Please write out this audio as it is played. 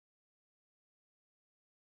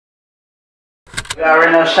You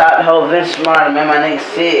already know, shot the whole Vince Martin, man. My nigga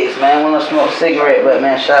Sid, man. Wanna smoke a cigarette, but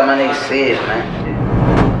man, shot my nigga Sid, man.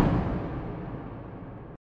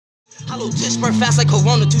 Hollow disperse fast like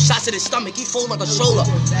Corona, 2 shots to the stomach, he fold like a stroller.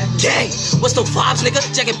 Gang, what's the vibes, nigga?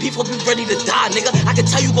 Jacking beef, hope you ready to die, nigga. I can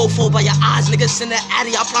tell you go full by your eyes, nigga. Send that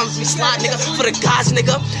addy, I promise me slide, nigga. For the guys,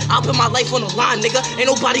 nigga, I'll put my life on the line, nigga.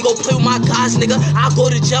 Ain't nobody gon' play with my guys, nigga. I'll go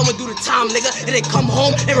to jail and do the time, nigga, and then come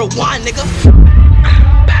home and rewind, nigga.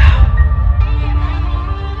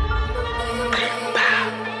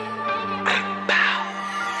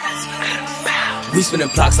 We spinning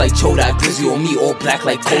blocks like Chodak, Drizzy on me, all black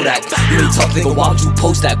like Kodak. You ain't tough, nigga, why would you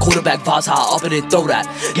post that? Quarterback vibes, how I up it and throw that.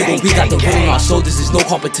 Nigga, we got the weight on our shoulders, there's no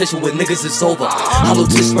competition with niggas, it's over. Hollow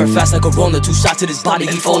disperse fast like Corona, 2 shots to this body,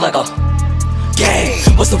 he fall like a gang.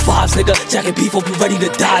 What's the vibes, nigga? Jacking beef, hope you ready to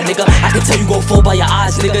die, nigga. I can tell you go full by your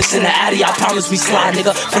eyes, nigga. Send the addy, I promise we slide,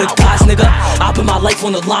 nigga. For the guys, nigga, I'll put my life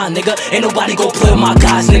on the line, nigga. Ain't nobody gon' play with my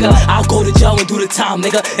guys, nigga. I'll go to jail and do the time,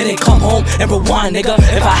 nigga, and then come home and rewind, nigga,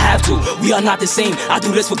 if I have to. We are not the same. I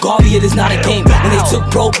do this for Garvey, it is not a game. When they took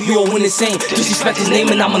broke, you all win the same. Disrespect his name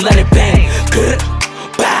and I'ma let it bang. Good.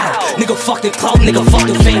 Bow. Nigga, fuck the clout, nigga, fuck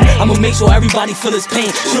the fame. I'ma make sure everybody feel his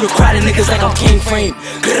pain. Shoot a crowd of niggas like I'm King Frame.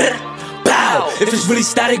 Good. If it's really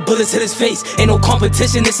static, bullets hit his face. Ain't no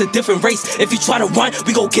competition, it's a different race. If he try to run,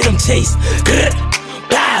 we gon' get him chased.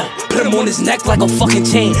 Bow. Put him on his neck like a fucking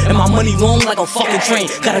chain. And my money long like a fucking train.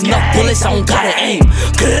 Got enough bullets, I don't gotta aim.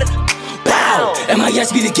 Bow.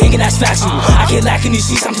 M.I.S be the gang and that's factual. I can't lack in these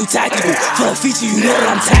streets, I'm too tactical. For a feature, you know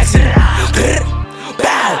that I'm taxing.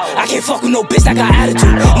 Bow. I can't fuck with no bitch that got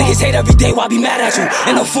attitude. Niggas hate every day, why I be mad at you?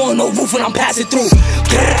 And I'm falling no roof when I'm passing through.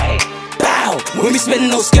 When we spinning,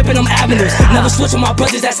 no skipping them avenues. Never switch with my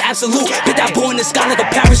brothers, that's absolute. Hit that boy in the sky like a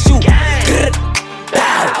parachute.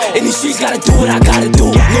 Bow. In these streets, gotta do what I gotta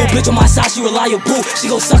do. Little bitch on my side, she reliable.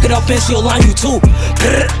 She gon' suck it up and she'll line you too.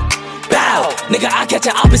 Bow. Nigga, I catch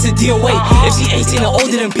an opposite DOA. If she 18 or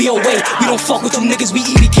older, then BOA. We don't fuck with you niggas, we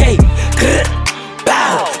EBK.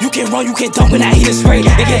 Bow. You can't run, you can't dump when that heater spray.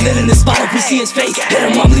 They get lit in the spot if we see his face.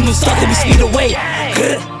 Hit him up, leave him stuck, then we speed away.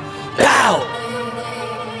 Bow.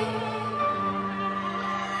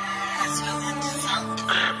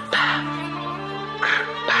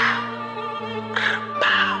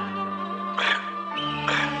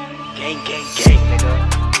 Gang, gang, gang.